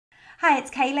Hi,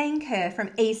 it's Kayleen Kerr from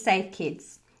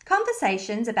eSafeKids.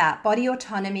 Conversations about body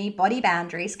autonomy, body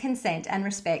boundaries, consent and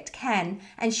respect can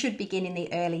and should begin in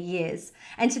the early years.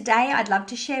 And today I'd love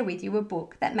to share with you a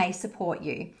book that may support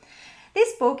you.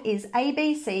 This book is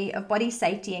ABC of Body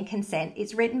Safety and Consent.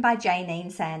 It's written by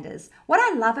Janine Sanders. What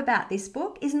I love about this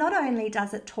book is not only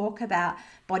does it talk about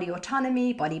body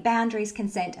autonomy, body boundaries,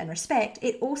 consent and respect,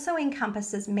 it also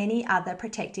encompasses many other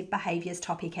protective behaviours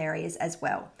topic areas as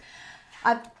well.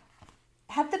 I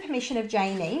have the permission of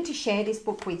Janine to share this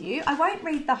book with you. I won't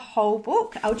read the whole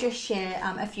book. I'll just share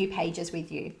a few pages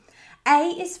with you.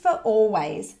 A is for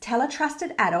always. Tell a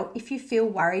trusted adult if you feel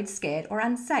worried, scared or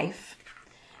unsafe.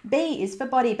 B is for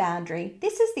body boundary.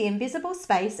 This is the invisible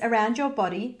space around your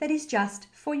body that is just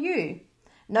for you.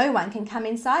 No one can come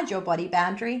inside your body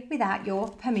boundary without your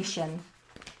permission.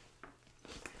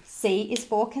 C is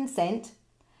for consent.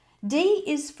 D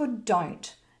is for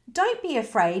don't. Don't be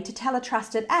afraid to tell a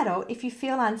trusted adult if you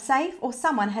feel unsafe or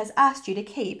someone has asked you to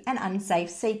keep an unsafe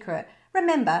secret.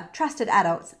 Remember, trusted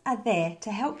adults are there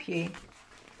to help you.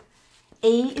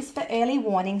 E is for early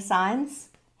warning signs.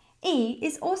 E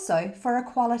is also for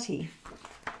equality.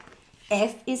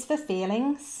 F is for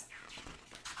feelings.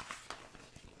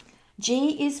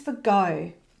 G is for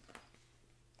go.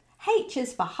 H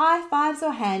is for high fives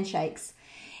or handshakes.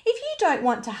 If you don't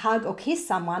want to hug or kiss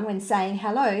someone when saying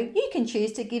hello, you can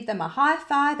choose to give them a high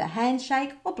five, a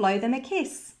handshake, or blow them a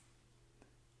kiss.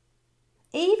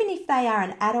 Even if they are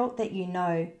an adult that you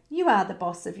know, you are the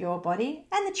boss of your body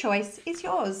and the choice is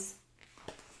yours.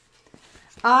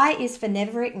 I is for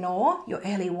never ignore your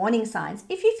early warning signs.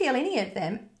 If you feel any of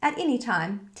them at any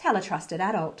time, tell a trusted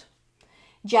adult.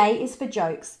 J is for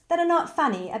jokes that are not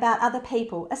funny about other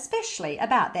people, especially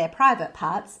about their private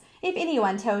parts. If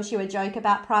anyone tells you a joke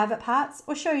about private parts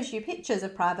or shows you pictures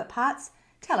of private parts,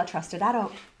 tell a trusted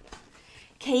adult.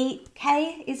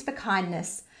 K is for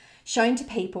kindness, shown to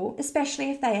people,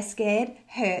 especially if they are scared,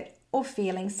 hurt or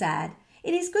feeling sad.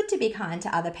 It is good to be kind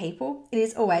to other people. It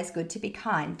is always good to be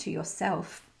kind to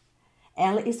yourself.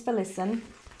 L is for listen.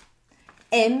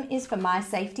 M is for my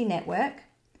safety network.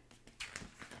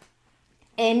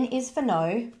 N is for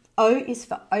no. O is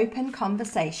for open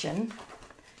conversation.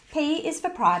 P is for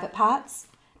private parts.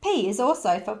 P is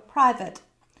also for private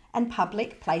and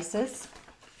public places.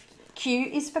 Q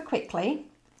is for quickly.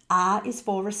 R is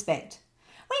for respect.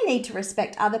 We need to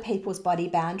respect other people's body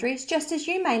boundaries, just as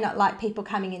you may not like people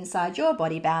coming inside your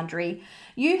body boundary.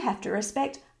 You have to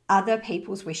respect other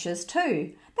people's wishes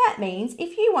too. That means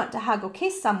if you want to hug or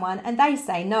kiss someone and they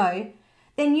say no,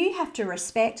 then you have to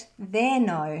respect their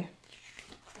no.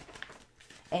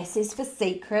 S is for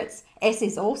secrets. S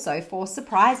is also for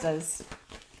surprises.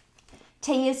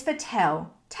 T is for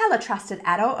tell. Tell a trusted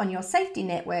adult on your safety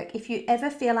network if you ever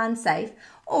feel unsafe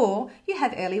or you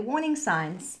have early warning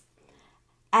signs.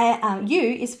 U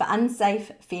is for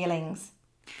unsafe feelings.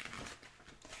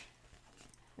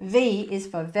 V is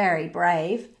for very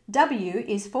brave. W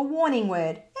is for warning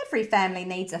word. Every family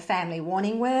needs a family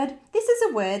warning word. This is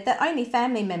a word that only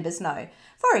family members know.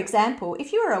 For example,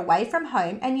 if you are away from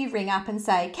home and you ring up and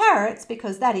say carrots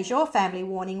because that is your family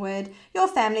warning word, your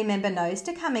family member knows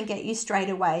to come and get you straight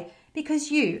away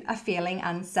because you are feeling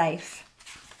unsafe.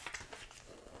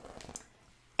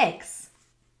 X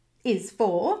is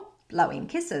for blowing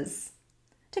kisses.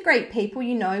 To greet people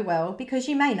you know well because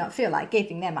you may not feel like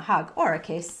giving them a hug or a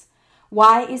kiss.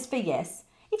 Y is for yes.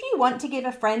 If you want to give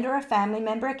a friend or a family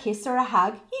member a kiss or a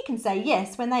hug, you can say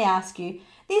yes when they ask you.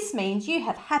 This means you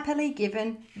have happily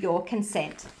given your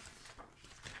consent.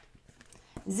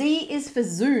 Z is for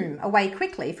zoom away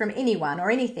quickly from anyone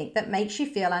or anything that makes you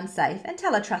feel unsafe and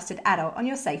tell a trusted adult on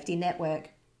your safety network.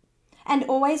 And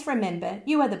always remember,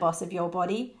 you are the boss of your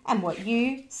body and what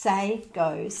you say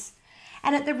goes.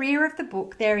 And at the rear of the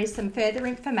book, there is some further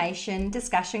information,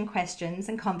 discussion questions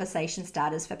and conversation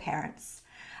starters for parents.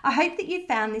 I hope that you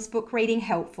found this book reading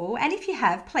helpful, and if you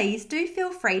have, please do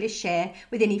feel free to share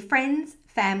with any friends,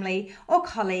 family or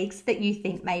colleagues that you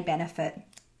think may benefit.